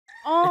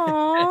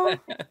Oh.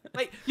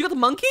 Wait, you got the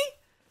monkey?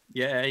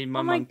 Yeah, he,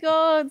 Oh my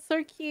god,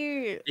 so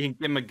cute. You can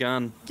give him a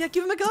gun. Yeah,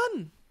 give him a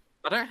gun.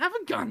 I don't have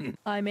a gun.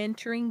 I'm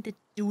entering the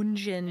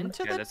dungeon.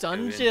 Enter Okay, the let's go in.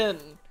 dungeon.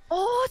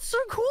 Oh, it's so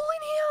cool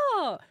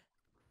in here. Do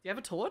you have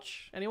a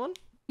torch? Anyone?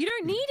 You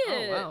don't need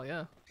it. Oh, wow,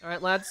 yeah. All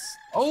right, lads.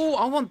 Oh,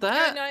 I want Go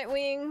that.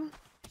 Nightwing.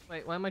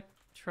 Wait, why am I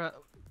Do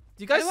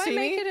you guys How do I see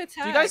make me? it Do you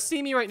attack? guys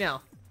see me right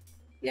now?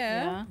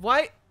 Yeah.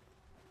 Why?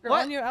 You're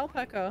What? on your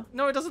alpaca.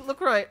 No, it doesn't look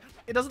right.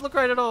 It doesn't look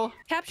right at all.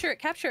 Capture it,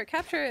 capture it,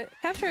 capture it,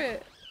 capture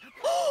it.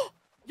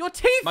 Your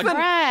teeth! My-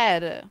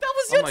 Brad. That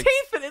was Oh your my-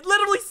 teeth, and it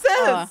literally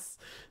says.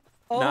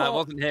 Oh. No, it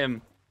wasn't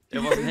him. It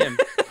wasn't him.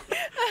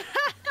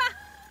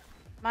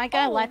 My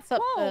guy lights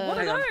up whoa, what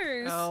the... are Hang on.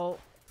 those? Oh.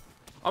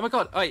 Oh my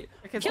god, wait.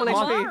 Okay, it's Kill one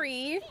HP.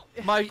 Mari.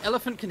 My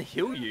elephant can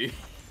heal you.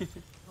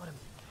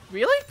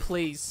 Really?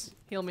 Please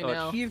heal me Oh,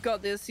 now. You've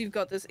got this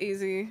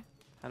easy.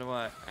 How do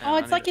I? Oh, I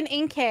it's need like it.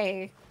 an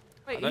Inkay. I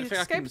Wait, don't he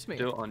think I can escaped me.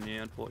 do it on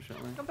you,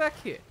 unfortunately. Come back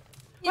here.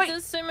 He Wait.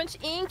 does so much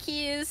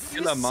inkies.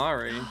 Kill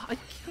Amari. I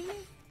can't.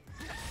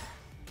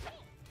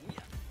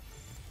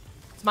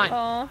 It's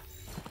mine.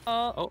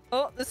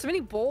 Oh, there's so many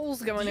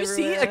balls going Did you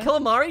see everywhere. a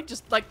calamari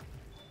just like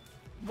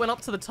went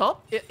up to the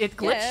top? It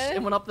glitched Yeah.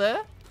 and went up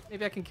there.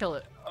 Maybe I can kill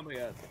it. Oh my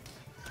god.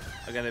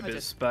 I got a bit of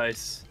just-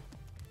 space.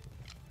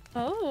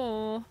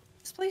 Oh,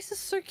 this place is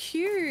so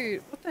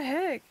cute. What the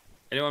heck?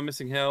 Anyone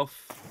missing health?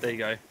 There you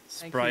go.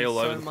 Thank Spray you all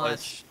so over the much.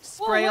 place.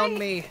 Spray on wait.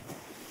 me.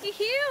 He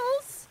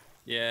heals.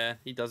 Yeah,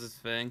 he does his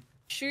thing.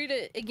 Shoot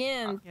it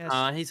again.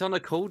 Yes. He's on a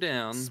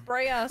cooldown.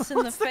 Spray us in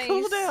What's the the face.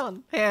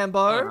 cooldown? Oh,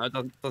 Hambo. no,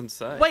 it doesn't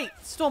say. Wait,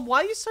 Storm, why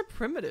are you so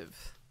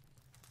primitive?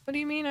 What do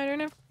you mean? I don't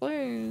have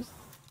clothes.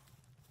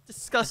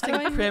 Disgusting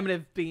How do I-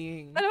 primitive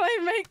being. How do I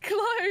make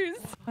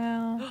clothes?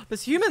 Wow.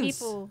 There's humans.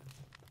 People.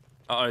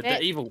 Uh-oh, They're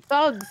they're evil.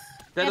 Dogs.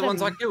 They're Get the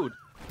ones I 'em. killed.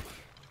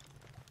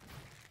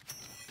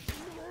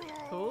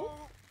 Cool.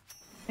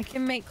 I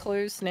can make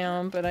clothes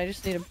now, but I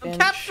just need a I'm bench.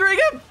 capturing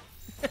him.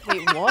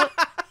 Wait, what?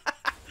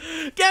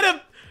 Get him.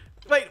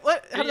 Wait,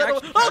 what? How Can did you that go?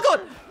 actually Oh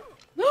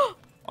god.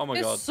 Oh my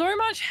There's god. so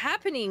much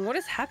happening. What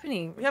is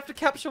happening? We have to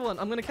capture one.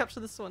 I'm gonna capture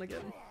this one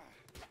again.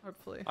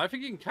 Hopefully. I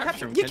think you can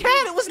capture him. You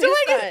can. It was doing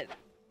What is it. that?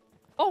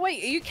 Oh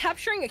wait, are you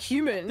capturing a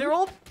human? They're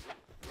all.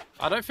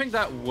 I don't think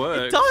that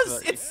works. It does.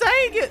 but- It's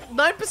saying it.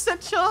 9%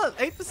 chance.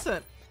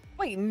 8%.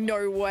 Wait,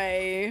 no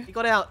way. You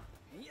got out.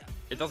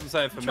 It doesn't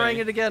say it for I'm trying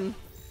me. it again.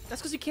 That's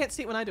because you can't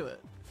see it when I do it.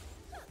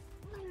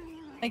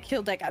 I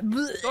killed that guy.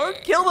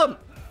 Don't kill them.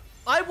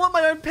 I want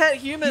my own pet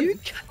human.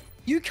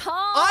 You can't.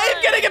 I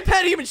am getting a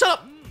pet human. Shut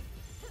up.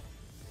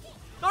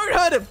 Don't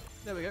hurt him.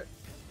 There we go. Okay.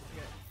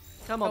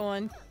 Come on. Go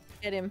on,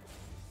 get him.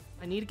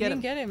 I need to You get can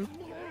him. get him.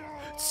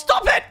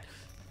 Stop it.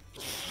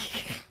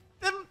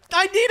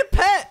 I need a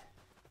pet.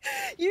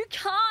 You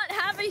can't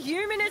have a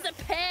human as a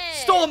pet.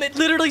 Storm, it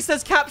literally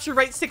says capture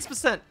rate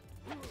 6%.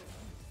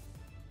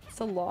 It's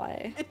a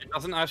lie. It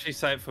doesn't actually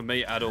say it for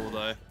me at all, though.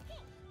 I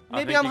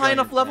Maybe think I'm you're high going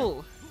enough into-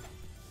 level.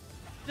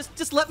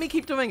 Just let me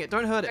keep doing it.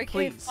 Don't hurt it, Okay,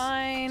 please.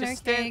 fine.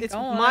 Just okay, stand- it's go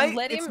on. my-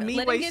 let it's him, me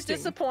let him get wasting.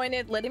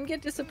 disappointed. Let him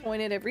get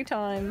disappointed every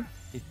time.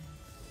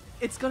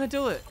 It's gonna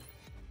do it.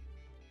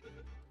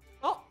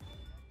 Oh,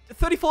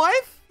 35?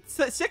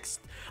 6?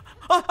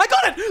 Oh, I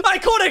got it! I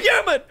caught a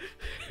human!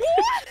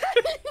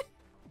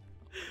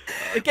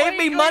 It gave Wait,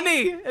 me wait.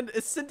 money and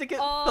a syndicate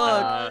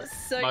thug. Oh,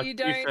 so my you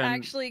don't friend-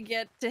 actually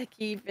get to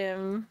keep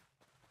him.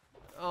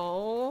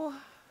 Oh,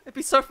 it'd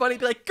be so funny to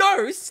be like,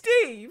 go,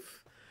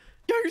 Steve!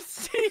 Go,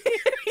 Steve!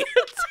 He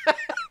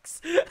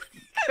attacks!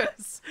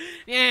 Yes.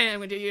 Yeah, I'm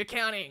gonna do your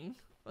accounting.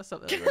 Or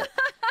something like that.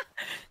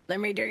 Let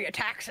me do your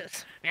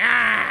taxes.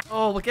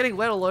 Oh, we're getting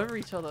wet all over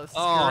each other. This is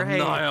Oh, great.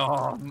 no.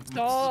 Oh,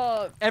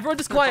 Stop. Everyone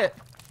just quiet.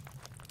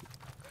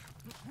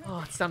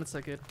 Oh, it sounded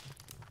so good.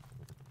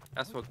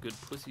 that's what good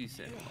pussy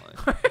sound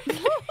like.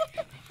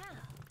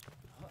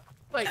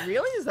 Wait,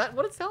 really? Is that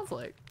what it sounds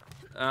like?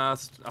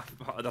 That's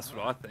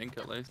what I think,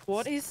 at least.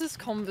 What is this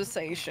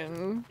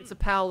conversation? It's a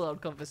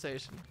Palworld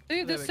conversation.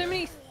 Dude, There there's we so go.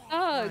 many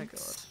Oh my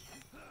thugs.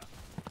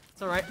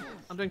 It's alright.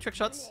 I'm doing trick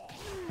shots.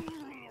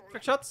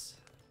 Trick shots.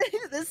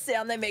 The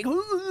sound they make.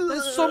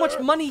 There's so much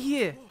money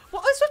here.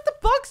 What is with the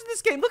bugs in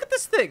this game? Look at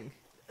this thing.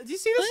 Do you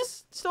see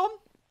this, Storm?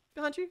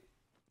 Behind you?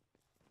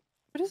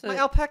 What is My it?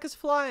 alpaca's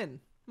flying.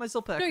 My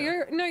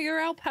Zylbrad. No, your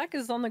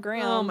alpaca's on the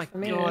ground. Oh my for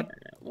me. god.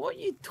 What are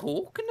you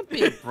talking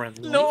about,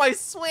 Bradley? No, I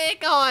swear,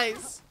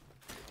 guys.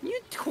 You're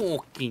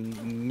talking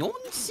I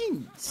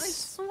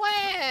nonsense.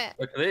 swear.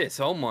 Look at this.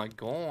 Oh my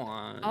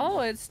god. Oh,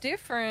 it's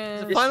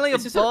different. Finally a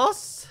this is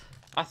boss.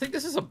 I think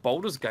this is a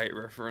Baldur's Gate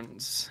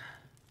reference.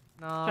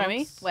 No. Show me?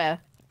 it's- Where?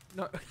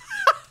 No.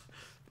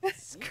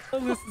 This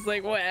is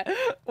like where?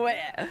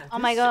 Where? Oh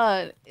my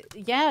god.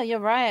 Yeah, you're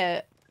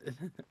right.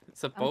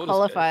 It's a I'm Baldur's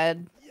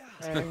qualified.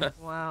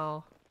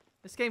 Wow.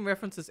 This game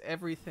references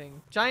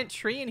everything. Giant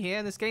tree in here,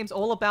 and this game's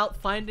all about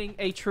finding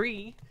a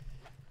tree.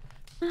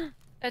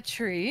 A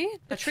tree?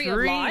 A tree of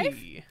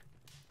life?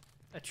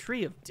 A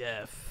tree of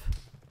death.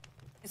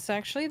 It's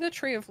actually the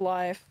tree of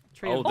life.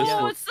 Tree Oh, of this death.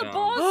 Oh, looks it's the dumb.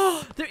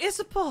 boss. There is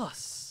a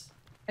boss.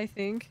 I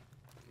think.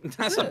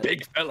 That's a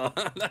big fella.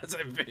 That's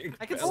a big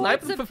I can fella. snipe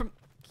it's them from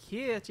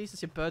here.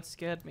 Jesus, your bird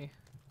scared me.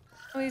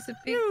 Oh, he's a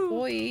big Phew.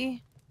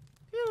 boy.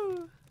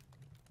 Phew.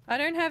 I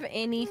don't have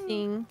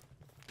anything.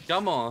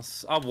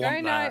 Gumos, I Go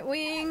want that.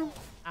 Nightwing.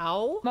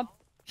 Ow. I'm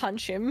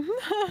punch him.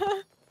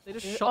 They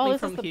just shot me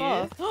this from is the here.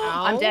 boss.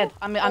 Ow. I'm dead.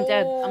 I'm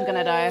dead. I'm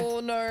gonna die. Oh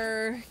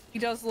no. He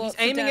does lots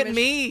He's aiming of at damage.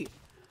 me.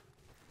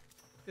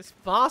 This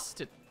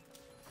bastard.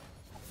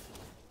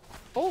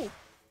 Oh.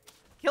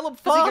 Kill him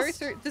Does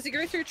fast. he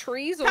go through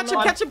trees or Catch him,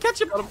 not? catch him,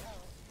 catch him.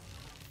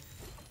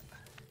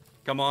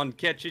 Come on,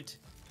 catch it.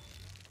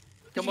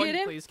 Did Come you on. get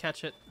him? Please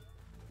catch it.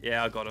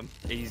 Yeah, I got him.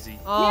 Easy.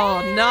 Oh,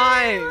 Yay,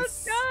 nice.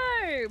 Let's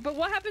go. But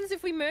what happens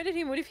if we murdered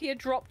him? What if he had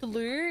dropped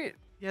loot?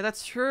 Yeah,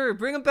 that's true.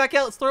 Bring him back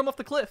out. Let's throw him off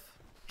the cliff.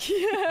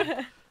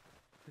 Yeah.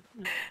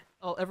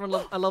 Oh,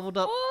 everyone, I leveled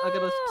up. I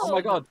gotta. Oh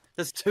my god,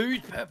 there's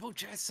 2 purple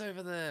chests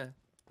over there.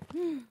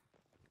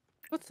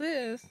 What's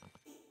this?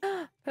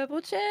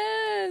 Purple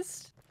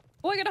chest.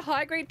 Oh, I got a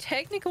high grade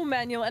technical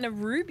manual and a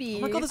ruby.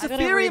 Oh my god, there's I got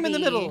a Ethereum in the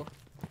ruby. middle.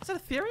 Is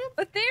that Ethereum?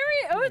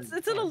 Ethereum. Oh,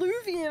 it's an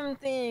alluvium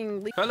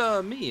thing.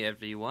 Follow me,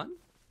 everyone.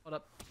 Hold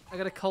up. I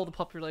gotta cull the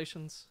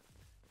populations.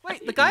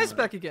 Wait, the guy's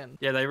back again.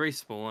 Yeah, they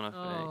respawn, I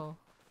think. Oh,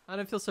 I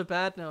don't feel so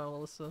bad now,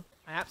 Alyssa.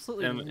 I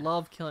absolutely Yeah,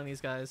 love killing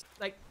these guys.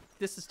 Like,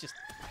 this is just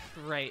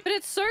great. But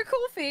it's so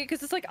cool for you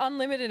because it's like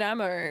unlimited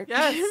ammo.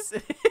 Yes,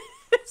 it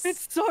is.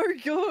 It's so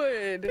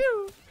good.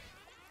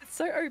 It's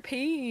so OP.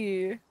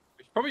 We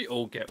should probably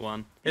all get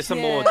one. There's some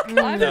Yeah, more.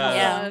 I've got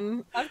Yeah.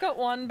 one. I've got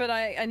one, but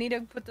I need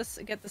to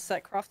get the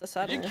set craft the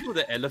Did you saddle. kill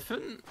the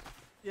elephant?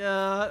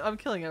 Yeah, I'm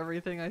killing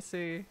everything I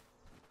see.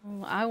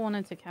 Oh, I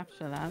wanted to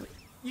capture that.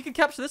 You can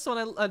capture this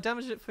one. I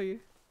damaged it for you.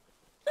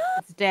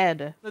 It's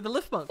dead. The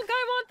lift monk. Look,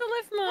 I want the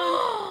lift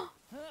monk.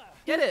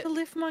 Get it. The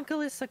lift monk,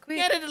 Alyssa, quick.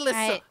 Get it, Alyssa.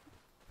 Right.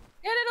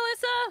 Get it,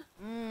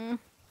 Alyssa.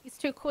 He's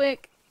too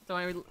quick.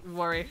 Don't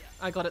worry.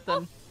 I got it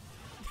then.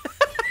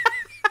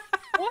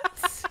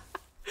 What?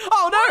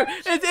 Oh no!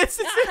 It's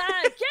Get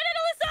it,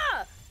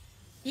 Alyssa.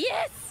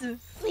 Yes.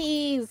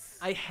 Please.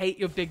 I hate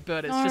your big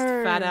bird. It's just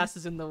No. fat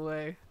asses in the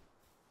way.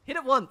 Hit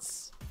it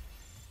once.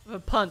 With a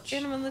punch.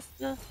 Get him,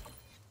 Alyssa.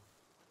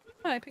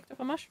 Oh, I picked up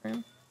a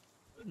mushroom.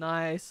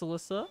 Nice,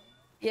 Alyssa.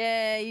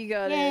 Yeah, you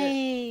got it.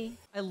 Yay.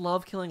 I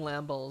love killing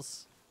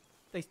lamballs.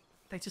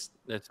 They just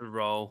Let's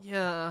roll.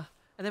 yeah,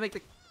 and they make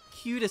the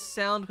cutest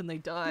sound when they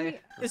die.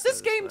 Yeah. Is this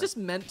Okay, game so- just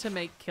meant to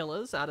make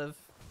killers out of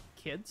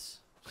kids?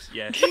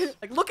 Yes.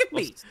 Like, look at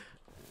me.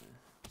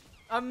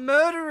 I'm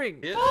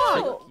murdering. Yeah.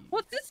 Oh,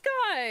 what's this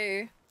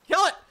guy?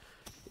 Kill it.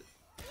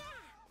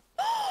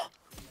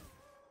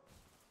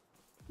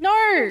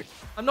 No.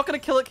 I'm not gonna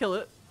kill it. Kill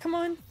it. Come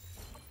on.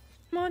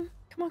 Come on.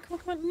 Come on, come on,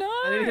 come on. No.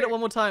 I need to hit it one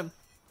more time.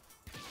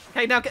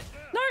 Okay, now get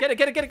No. get it,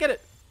 get it, get it, get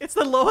it. It's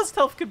the lowest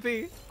health could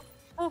be.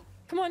 Oh,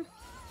 come on.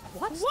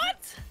 What?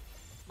 What?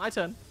 My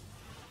turn.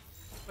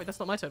 Wait, that's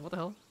not my turn. What the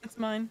hell? It's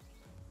mine.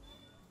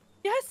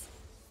 Yes.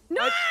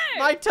 No.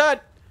 My turn.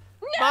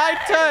 My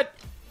turn.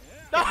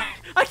 No,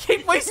 I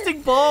keep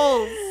wasting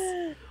balls.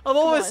 I'm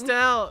almost on.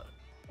 out.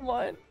 Come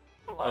on.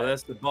 Come Oh, on.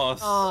 that's the boss.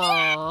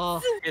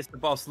 Oh. Here's the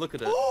boss. Look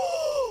at it.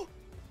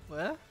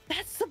 Where?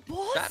 That's the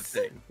boss. That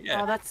thing.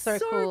 Yeah. Oh, that's so,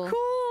 so cool.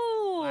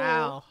 cool.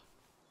 Wow.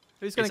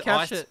 Who's gonna It's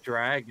catch Ice it?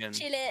 Dragon.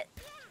 Chill it.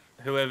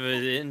 Whoever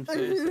is in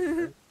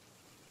first.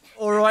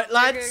 All right,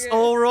 lads. go.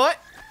 All right.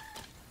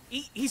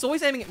 He's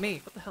always aiming at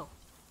me. What the hell?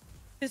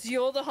 Because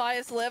you're the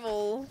highest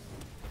level.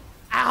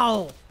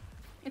 Ow!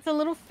 It's a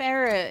little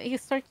ferret.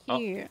 He's so Oh.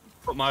 cute.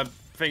 Put my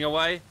thing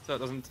away so it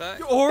doesn't attack.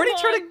 You're already Come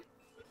trying on.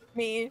 to.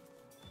 Me.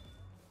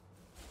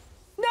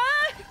 No.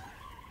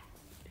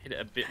 Hit it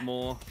a bit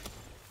more.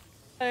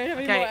 I don't have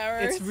any more Okay,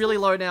 arrows. it's really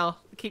low now.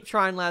 Keep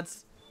trying,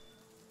 lads.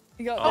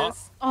 You got Oh.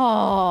 this.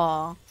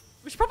 Oh.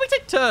 We should probably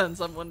take turns.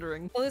 I'm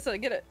wondering. Alyssa,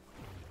 get it.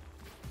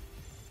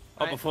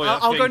 Oh, Right, before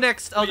I'll go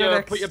next. I'll Put go your,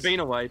 next. Put your bean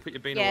away. Put your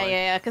bean Yeah, away.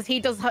 yeah, because he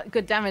does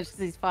good damage because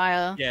he's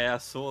fire. Yeah, I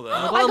saw that.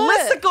 Well, I got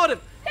Alyssa it. got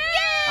him.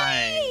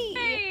 Hey.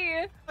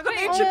 Hey. I got an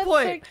Wait, ancient that's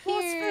point. so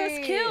Boss first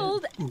cute.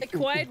 killed.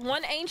 Acquired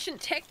 1 ancient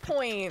tech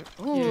point.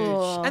 Ooh.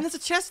 Huge. And there's a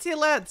chest here,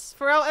 lads,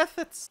 for our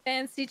efforts.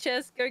 Fancy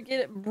chest. Go get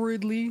it,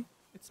 Bridley.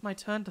 It's my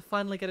turn to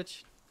finally get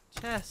a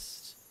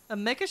chest. A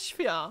mega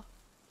sphere.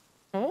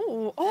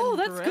 Oh, And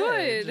that's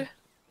bread. good.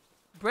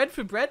 Bread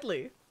for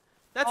Bradley.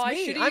 That's Oh, I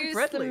me. should I'm use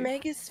Bradley. the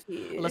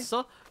megasphere.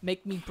 Alyssa,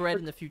 make me bread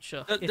in the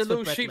future. The It's little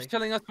for Bradley. sheep's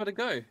telling us where to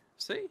go.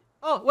 See?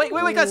 Oh, wait,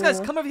 guys,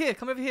 Ooh. come over here,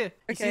 come over here.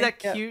 You see Okay,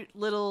 that yeah. cute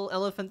little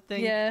elephant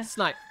thing? Yeah.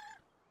 Snipe.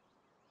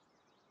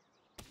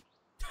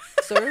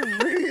 So rude.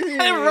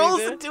 And it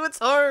rolls into its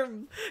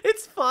home.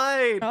 It's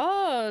fine.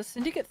 Oh,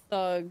 syndicate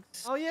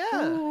thugs. Oh,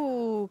 yeah.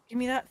 Ooh, give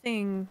me that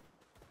thing.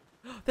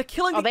 They're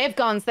killing Oh, the... they have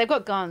guns. They've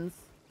got guns.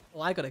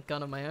 Well, I got a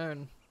gun of my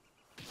own.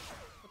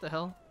 What the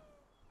hell?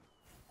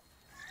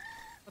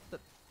 What the...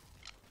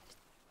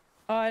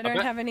 Oh, I don't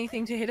bet- have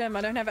anything to hit him.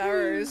 I don't have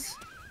arrows.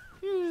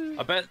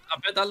 I bet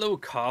that little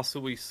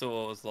castle we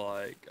saw was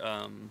like,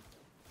 oh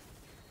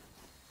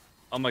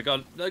my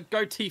god, no,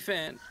 go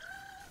T-Fan.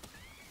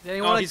 Did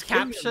anyone want he's to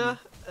killing capture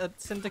a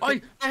syndicate? Oh,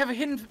 they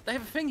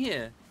have a thing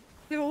here.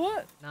 Wait,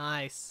 what?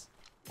 Nice.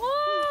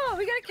 Oh,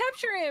 we gotta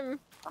capture him.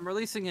 I'm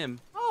releasing him.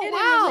 Oh, Get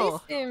wow. him,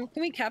 release him.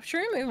 Can we capture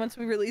him once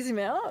we release him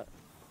out?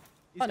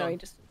 He's Oh no, gone. he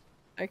just.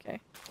 Okay.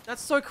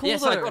 That's so cool,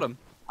 Yes, though. I got him.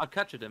 I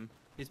captured him.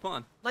 He's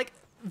mine. Like,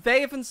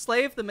 they have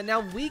enslaved them, and now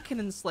we can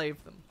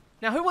enslave them.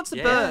 Now, who wants a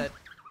Yeah. bird?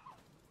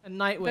 A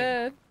Nightwing.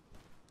 Bird.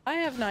 I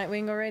have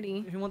Nightwing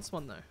already. Who wants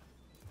one, though?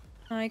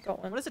 I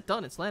got one. What has it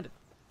done? It's landed.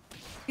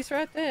 He's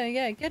right there.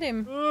 Yeah, get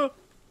him.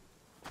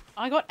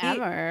 I got He-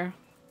 ammo.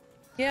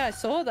 Yeah, I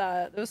saw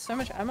that. There was so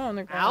much ammo on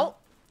the ground. Ow!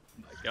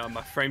 Oh my god,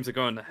 my frames are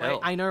going to Wait, hell.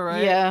 I know,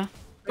 right? Yeah.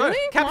 Go, Really?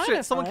 capture Mine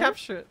it. Someone are fine.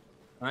 capture it.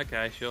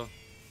 Okay, sure.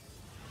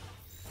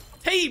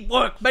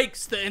 Teamwork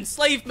makes the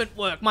enslavement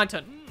work. My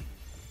turn.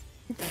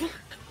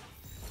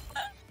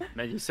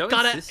 Man, you're so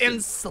Gotta insistent.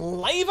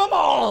 enslave them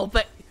all!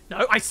 But,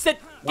 no, I said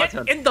My get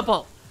turn. in the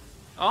bowl.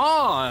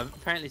 Oh,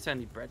 apparently it's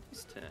only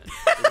Bradley's turn.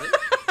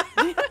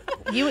 Is it?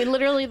 You were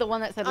literally the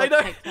one that said I let's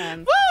know. take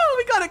turns. Woo!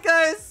 We got it,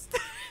 guys!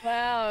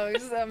 Wow,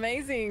 this is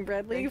amazing,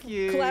 Bradley. Thank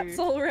you. Claps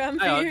all around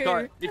for Hey, you.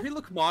 guys, if you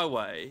look my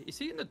way, you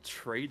see in the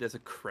tree there's a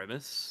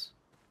crevice?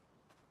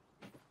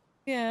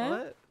 Yeah.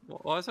 What?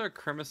 Why is there a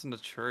crevice in the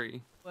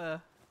tree?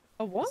 Where?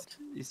 A what?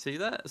 You see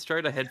that?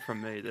 Straight ahead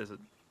from me, there's a...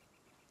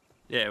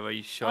 Yeah, where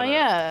you shot Oh it.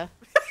 yeah.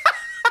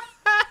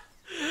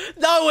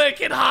 Nowhere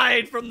can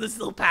hide from this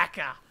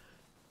alpaca.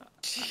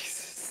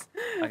 Jesus.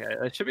 Okay,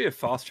 there should be a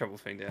fast travel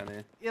thing down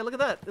here. Yeah, look at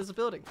that. There's a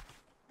building.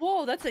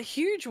 Whoa, that's a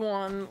huge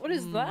one. What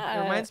is that?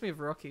 It reminds me of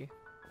Rocky.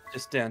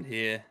 Just down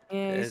here.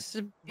 Yeah, there's- it's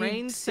a big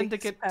Rain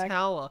Syndicate six-pack.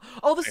 Tower.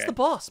 Oh, this is Okay.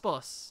 the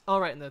boss. Oh,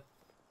 right in the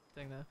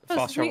thing there. Oh,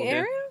 Fast is this the travel here.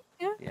 area?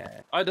 Yeah. Yeah.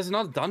 Oh, there's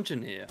another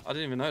dungeon here. I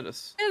didn't even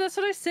notice. Yeah, that's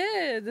what I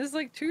said. There's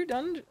like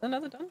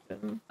another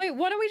dungeon. Wait,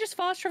 why don't we just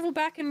fast travel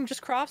back and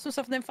just craft some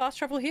stuff and then fast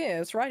travel here?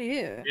 It's right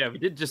here. Yeah, we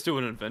did just do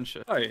an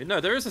adventure. Oh,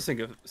 no, there is a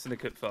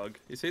syndicate thug.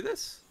 You see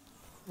this?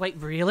 Wait,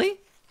 really?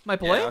 My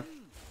boy? Yeah.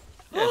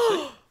 Yeah,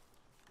 see?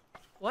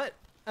 What?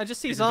 I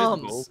just see his He's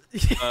invisible, arms.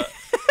 but-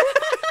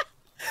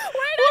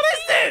 What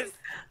is this?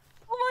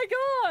 Oh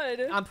my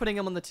god! I'm putting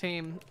him on the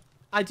team.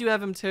 I do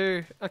have him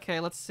too. Okay,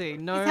 let's see.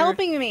 No. He's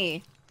helping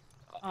me.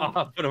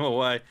 I'll put him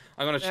away.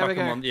 I'm gonna There chuck we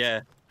him go. on.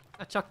 Yeah.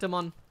 I chucked him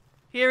on.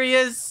 Here he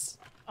is.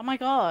 Oh my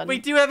god. We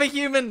do have a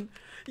human.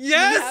 We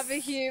Yes. have a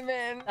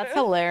human. That's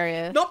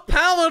hilarious. Not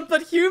powered,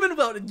 but human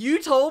welded.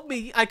 You told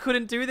me I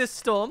couldn't do this,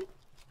 Storm.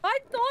 I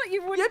thought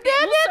you would. You be.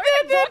 did, Well,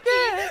 so did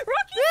Rocky.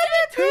 Rocky did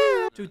it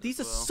too. Dude, these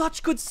are Well.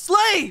 such good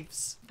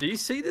slaves. Do you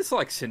see this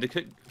like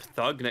syndicate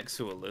thug next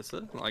to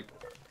Alyssa? Like,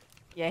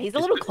 Yeah, he's a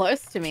little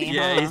close to me.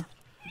 yeah. huh? He's,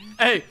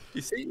 Hey,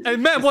 you see? hey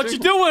man, he's what you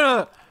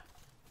doing?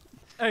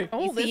 Hey, Oh,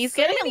 He's, there's he's so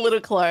getting many- a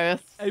little close.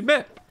 hey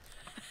man,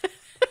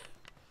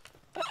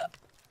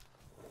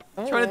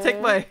 trying to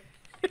take my,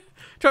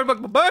 trying to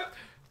make my bird.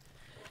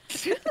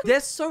 They're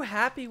so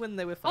happy when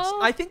they were fast. Oh,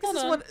 I think this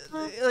is hold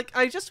what, like,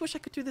 I just wish I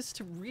could do this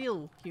to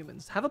real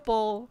humans. Have a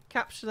ball,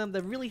 capture them.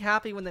 They're really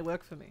happy when they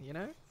work for me, you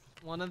know?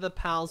 One of the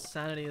pals'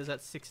 sanity is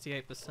at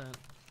 68%.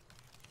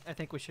 I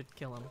think we should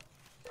kill him.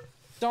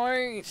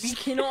 Don't. We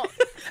cannot.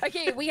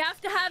 Okay, we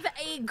have to have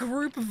a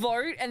group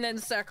vote and then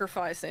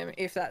sacrifice him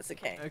if that's the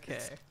case. Okay.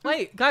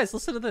 Wait, guys,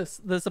 listen to this.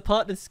 There's a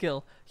partner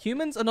skill.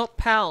 Humans are not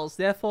pals,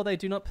 therefore they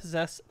do not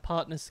possess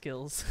partner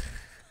skills.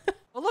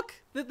 Oh, look!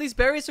 These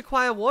berries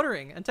require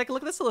watering. And take a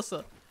look at this,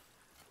 Alyssa.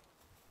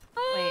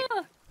 Wait.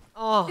 Ah,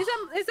 Oh,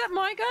 is that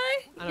my guy?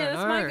 I Yeah, don't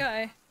that's my know.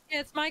 guy. Yeah,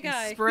 it's my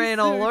guy. he's spraying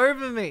all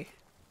over me.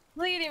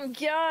 Look at him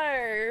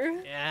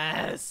go.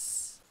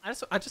 Yes.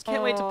 I just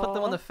can't wait to put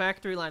them on Aw. the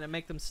factory line and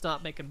make them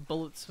start making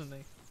bullets for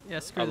me. Yeah,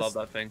 screw I this. love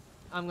that thing.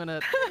 I'm gonna...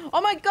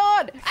 Oh my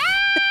god!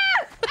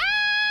 Ah!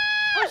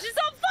 Oh, she's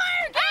on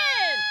fire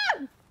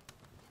again!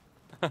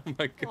 Oh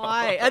my god.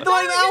 Why? And the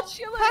Why would alpaca!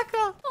 you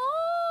chill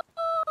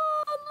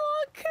Oh,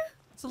 look.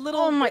 It's a little...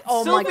 Oh my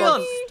Sylveon!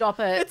 god, stop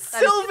it. It's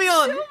That is-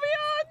 Sylveon!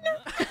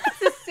 Sylveon!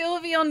 It's a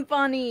Sylveon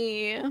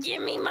bunny.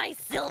 Give me my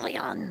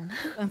Sylveon.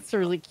 That's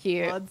really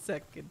cute. 1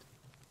 second.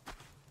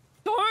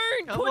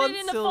 Don't Come put on, it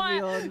in the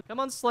fire. Sylveon. Come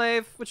on,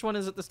 slave. Which one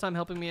is it this time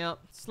helping me out?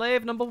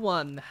 Slave number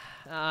 1.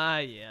 Ah,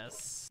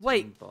 yes.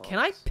 Wait, can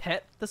I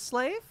pet the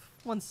slave?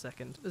 1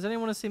 second. Does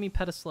anyone want to see me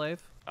pet a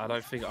slave? I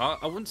don't think I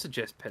wouldn't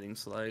suggest petting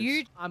slaves.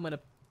 You I'm gonna...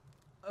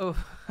 Oh.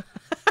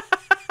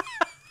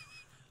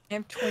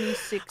 have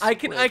 26. I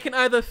can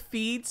either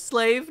feed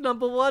slave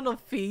number 1 or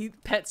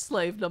feed pet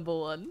slave number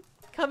 1.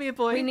 Come here,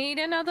 boy. We need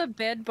another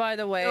bed, by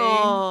the way.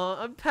 Oh,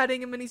 I'm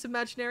patting him in his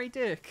imaginary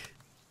dick.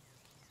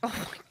 Oh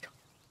my god.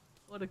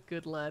 What a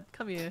good lad.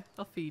 Come here.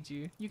 I'll feed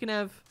you. You can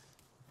have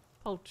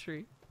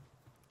poultry.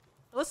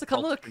 Alyssa,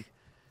 come look. Poultry.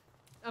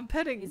 I'm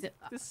petting He's, this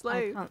I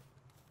slave. can't-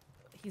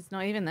 He's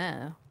not even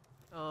there.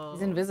 Oh,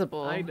 He's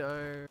invisible. I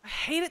know. I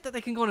hate it that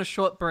they can go on a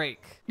short break.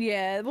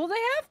 Yeah, well they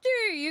have to.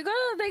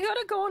 They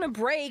gotta go on a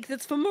break.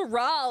 That's for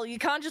morale. You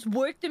can't just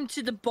work them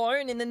to the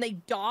bone and then they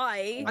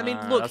die. I mean,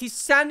 Nah, look, that's- his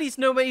sanity's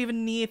nowhere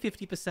even near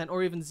 50%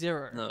 or even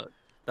 0. No,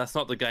 that's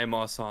not the game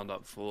I signed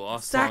up for. I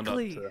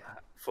Exactly. signed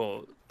up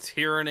for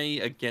tyranny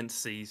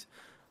against these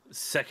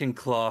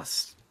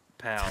second-class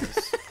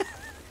pals.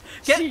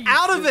 Get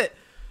out of it!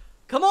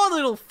 Come on,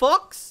 little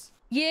fox!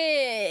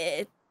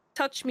 Yeah.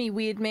 Touch me,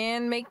 weird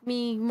man. Make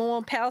me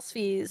more power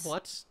spheres.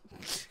 What?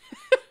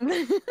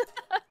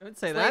 Don't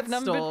say that,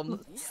 Storm.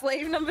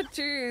 Slave number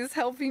 2 is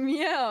helping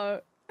me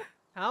out.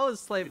 How is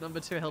slave number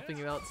 2 helping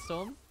you out,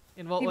 Storm?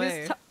 In what He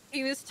way?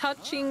 he was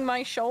touching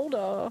my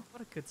shoulder.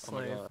 What a good Oh my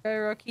slave. God. Go,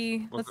 Rocky.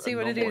 Look Let's at see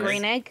what it normal is.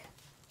 Green egg.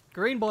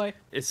 Green boy.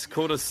 It's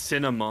called a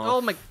cinema.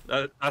 Oh my-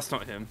 That's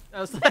not him. I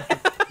was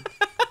like,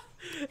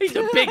 he's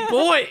a big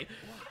boy.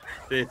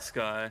 This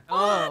guy.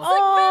 Oh,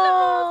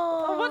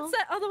 Oh, what's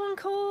that other one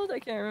called? I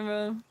can't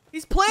remember.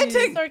 he's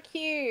planting. So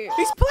cute.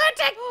 He's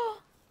planting.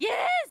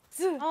 Yes!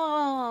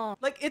 Oh.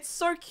 Like, it's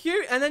so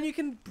cute, and then you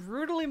can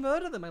brutally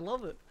murder them. I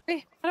love it.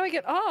 Hey, how do I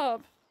get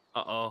up?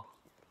 Uh-oh.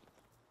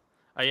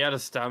 Are you out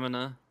of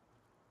stamina?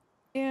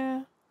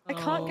 Yeah. I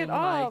can't get Oh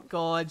my up.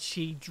 god,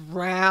 she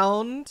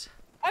drowned.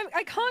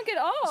 I can't get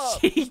up.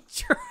 She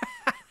drowned.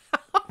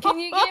 Can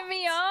you get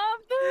me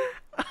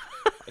up?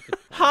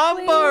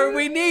 Humbo,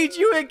 we need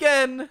you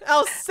again.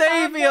 Our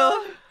savior.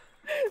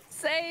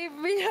 Save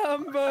me,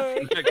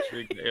 Humbo.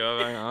 Actually,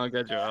 I'll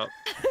get you up.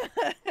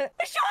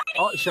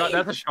 Oh,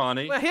 that's a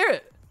shiny. Well, hear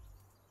it.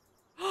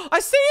 I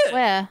see it.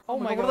 Where? Oh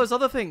my my god, what God. are those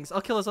other things?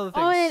 I'll kill those other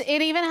things. Oh,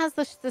 it even has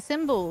the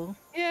symbol.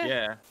 Yeah.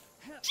 Yeah.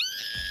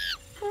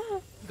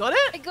 Got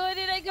I it? got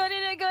it, I got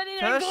it, I got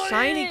it, I First got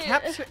shiny it.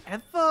 capture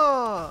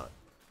ever.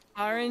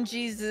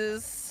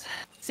 RNGesus.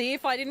 See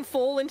if I didn't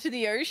fall into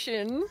the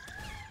ocean.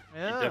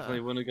 Yeah. You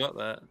definitely wouldn't have got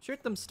that.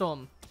 Shoot them,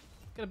 Storm.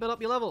 Gotta build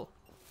up your level.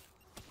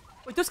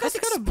 Wait, those guys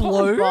That's got a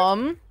explode?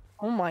 Bomb.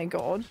 Oh my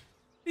god.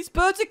 These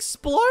birds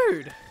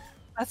explode.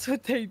 That's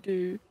what they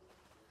do.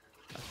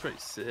 That's pretty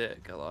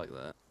sick. I like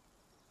that.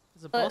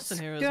 There's a boss in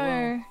here as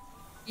well.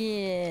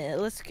 Yeah,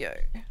 let's go.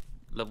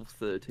 Level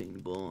 13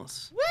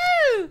 boss.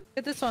 Woo!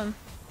 Get this one.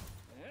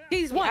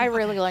 He's one. I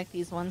really like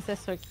these ones. They're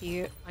so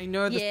cute. I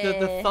know the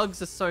Yeah.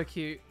 thugs are so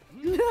cute.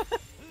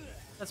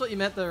 That's what you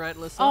meant though, right,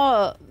 Alyssa?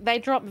 Oh, they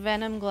drop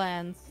venom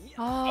glands.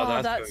 Oh,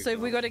 that's that's so very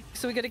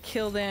we gotta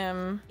kill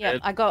them. Yeah,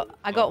 I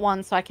got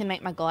one, so I can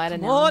make my glider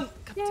Come now. on!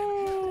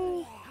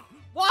 Yay.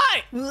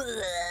 Why?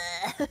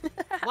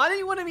 Why do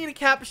you want me to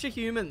capture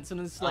humans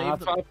and enslave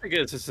them? I figure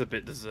it's just a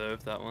bit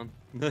deserved, that one.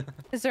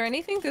 Is there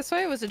anything this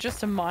way, or was it just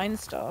to mine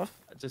stuff?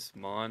 Just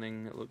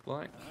mining, it looked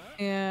like.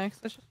 Yeah, because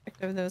I just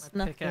checked over there was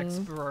My pickaxe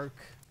nothing. broke.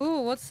 Ooh,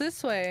 what's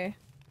this way?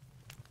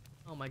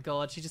 Oh my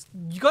god,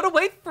 you gotta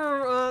wait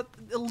for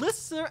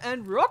Alyssa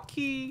and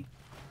Rocky.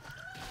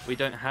 We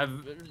don't have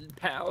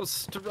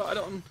pals to ride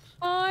on.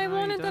 Oh, I No, you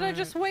wanted that. I don't.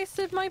 just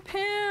wasted my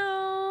pound.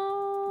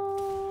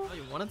 Oh,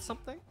 you wanted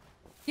something?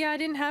 Yeah, I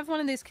didn't have one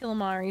of these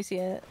Kilamaris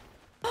yet.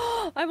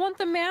 I want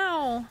the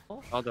meow.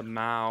 Oh, the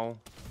Mao.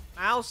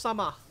 Ow,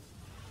 summer.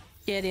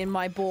 Get in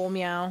my ball,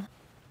 meow.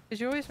 Because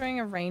you're always wearing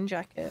a rain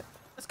jacket.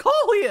 There's coal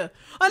here!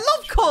 I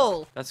love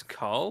coal! That's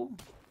coal? I'm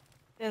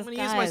There's gonna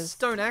use my guys.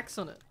 stone axe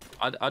on it.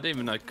 I didn't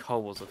even know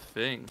coal was a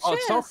thing. Oh,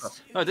 Chest. sulfur.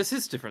 No, this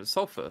is different.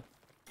 Sulfur.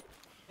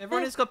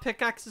 Everyone who's got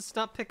pickaxes,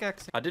 start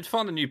pickaxing. I did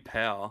find a new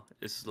power.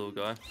 This little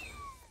guy.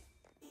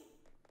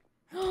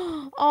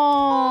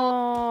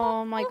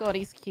 Oh my god,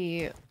 he's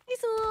cute.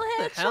 He's a little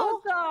What the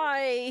hell? headshot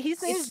guy.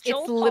 His name's It's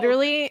Joel.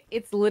 literally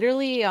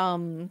Yeah,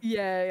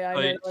 Oh,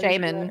 I know.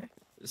 Shaman.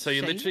 So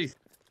you Shade?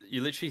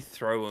 literally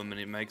throw them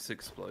and it makes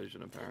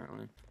explosion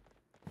apparently.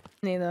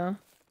 Neither.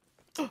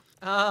 No!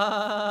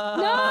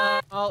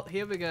 Oh,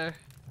 here we go.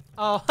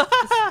 Oh,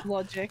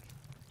 Logic.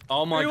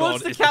 Oh my who god!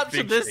 wants to it's a capture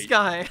big this sheep.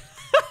 guy?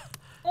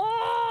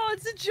 Oh,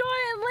 it's a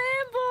giant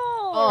Lambo.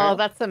 Oh,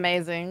 that's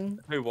amazing.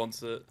 Who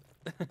wants it?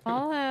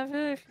 I'll have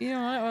it if you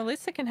don't want it, or at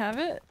least I can have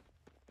it.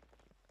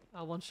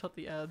 I'll one-shot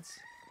the ads.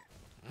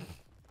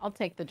 I'll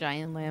take the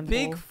giant lamb.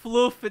 Big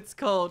Fluff, it's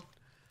called.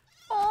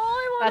 Oh,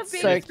 I want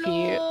That's a big so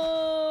cute.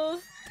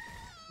 stuff.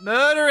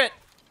 Murder it!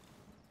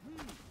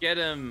 Get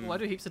him! Oh, I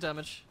do heaps of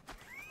damage.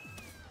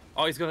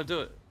 Oh, he's gonna do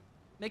it.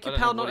 Make I your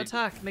don't know pal not what he-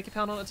 attack. Make your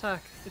pal not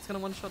attack. It's gonna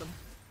one-shot him.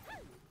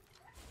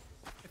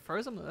 It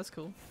froze him? That's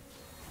cool.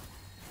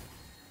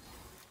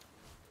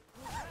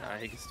 Nah,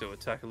 he can still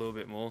attack a little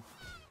bit more.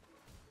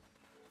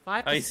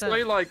 5%.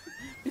 Oh,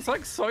 he's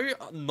like so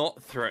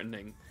not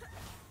threatening.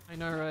 I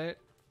know, right?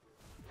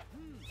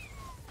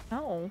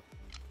 Oh.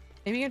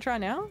 Maybe you can try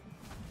now?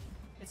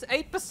 It's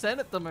 8%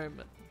 at the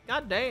moment.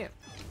 God damn.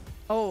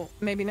 Oh,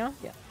 maybe no?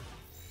 Yeah.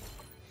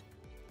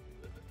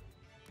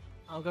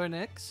 I'll go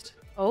next.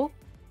 Oh,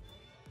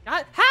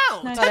 God,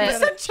 how? No,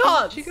 10%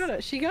 chance! She got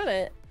it. She got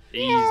it.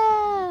 Easy.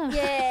 yeah.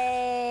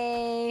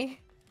 Yay.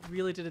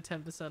 Really did a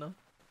 10%er.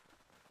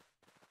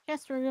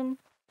 Chest room.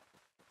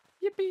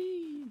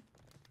 Yippee!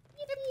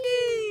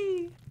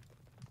 Yippee!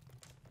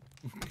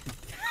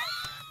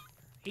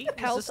 Heat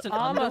Pelt resistant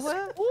armor.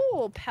 underwear?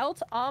 Ooh,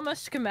 pelt armor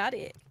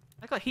schematic.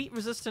 I got heat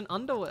resistant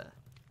underwear.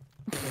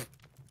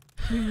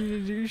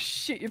 You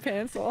shit your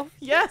pants off.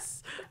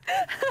 Yes!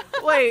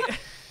 Wait.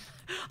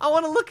 I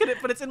want to look at it,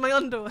 but it's in my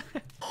underwear.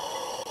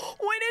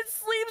 When it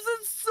sleeps,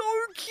 it's so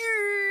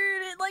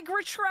cute. It like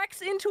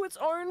retracts into its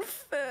own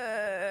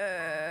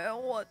fur.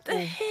 What the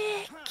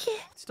heck?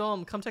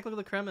 Storm, come take a look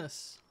at the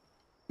cremise.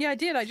 Yeah, I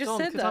did. I just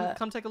Storm, said that.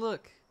 come take a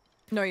look.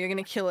 No, you're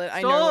gonna kill it.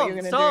 I know what you're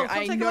gonna do. I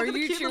Take a know look at the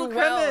you cute too little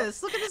well.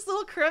 crevice. Look at this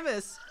little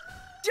crevice.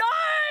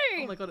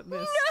 Die! Oh my god, it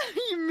missed.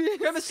 No, you missed.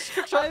 Crevice,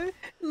 trick shot.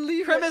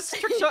 Leave Crevice, it.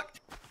 trick shot.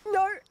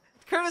 No,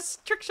 Crevice,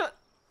 trick shot.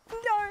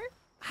 no.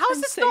 How is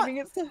I'm this not? saving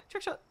it so-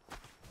 Trick shot.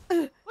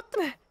 What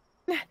the?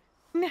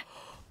 Nah.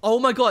 Oh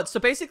my god, so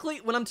basically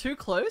when I'm too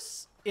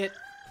close, it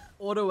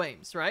auto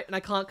aims, right? And I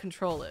can't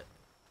control it.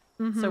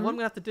 So what I'm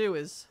gonna have to do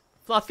is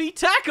fluffy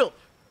tackle.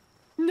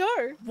 No.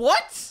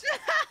 What?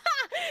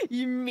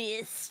 You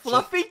missed.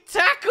 Fluffy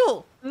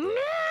tackle. No.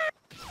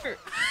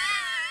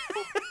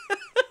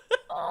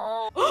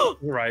 Oh.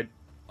 You're right.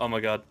 Oh my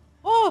god.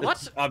 Oh,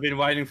 What? I've been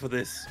waiting for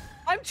this.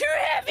 I'm too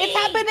heavy. it's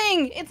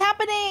happening! It's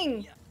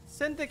happening!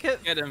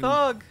 Syndicate Get him.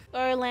 thug.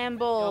 Go, You're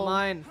Lambo.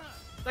 mine.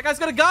 That guy's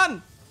got a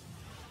gun.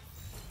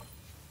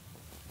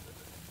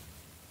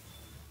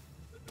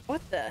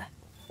 What the?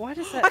 Why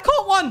does I that?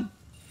 caught one.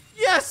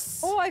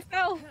 Yes. Oh, I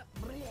fell.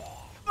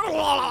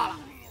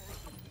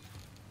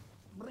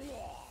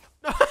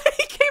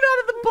 He came out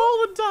of the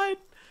bowl and died.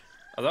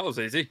 Oh, that was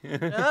easy.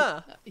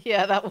 Yeah.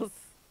 Yeah, that was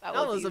That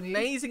was easy.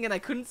 amazing and I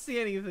couldn't see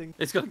anything.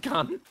 It's got a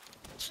gun.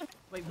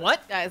 Wait,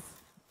 what? Guys,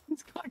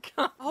 It's got a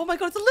gun. Oh my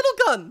god, it's a little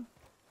gun.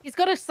 he's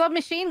got a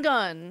submachine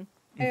gun.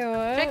 Hey,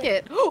 what? Check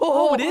it.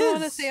 Oh, it I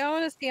wanna is. see. I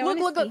wanna see. I Look,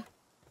 wanna look, see. look.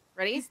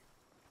 Ready?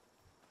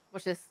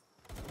 Watch this.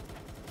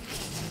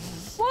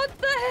 What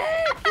the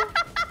heck?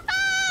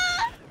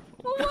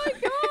 Oh my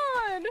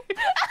god.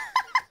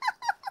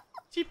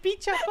 Chippy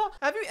chapper.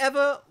 Have you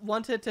ever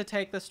wanted to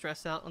take the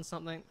stress out on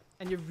something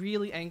and you're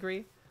really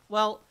angry?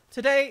 Well,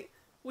 today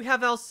we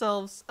have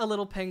ourselves a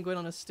little penguin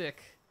on a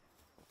stick.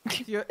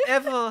 If you're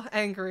ever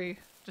angry,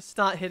 just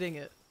start hitting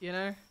it, you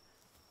know?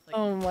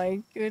 Oh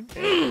my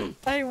goodness.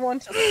 I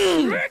want to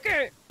smack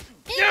it.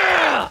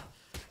 Yeah!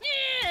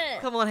 Yeah.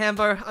 Come on,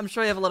 Hambo. I'm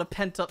sure you have a lot of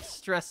pent-up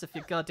stress if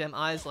your goddamn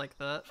eyes like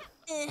that.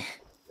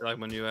 Like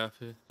my new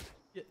outfit.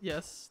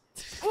 Yes.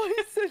 Why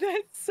is it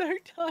head so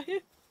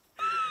tired?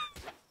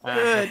 Good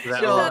That Is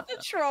job. that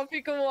the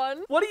tropical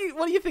one? What do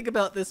you think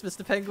about this,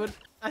 Mr. Penguin?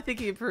 I think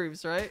he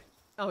approves, right?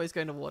 Oh, he's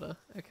going to water.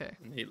 Okay.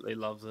 He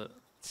loves it.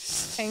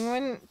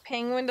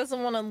 Penguin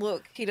doesn't want to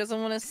look. He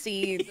doesn't want to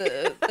see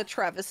the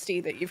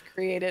travesty that you've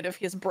created of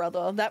his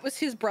brother. That was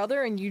his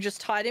brother, and you just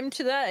tied him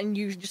to that, and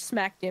you just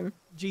smacked him.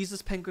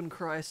 Jesus Penguin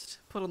Christ,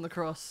 put on the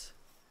cross.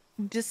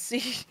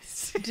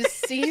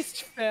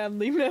 Deceased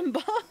family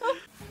member.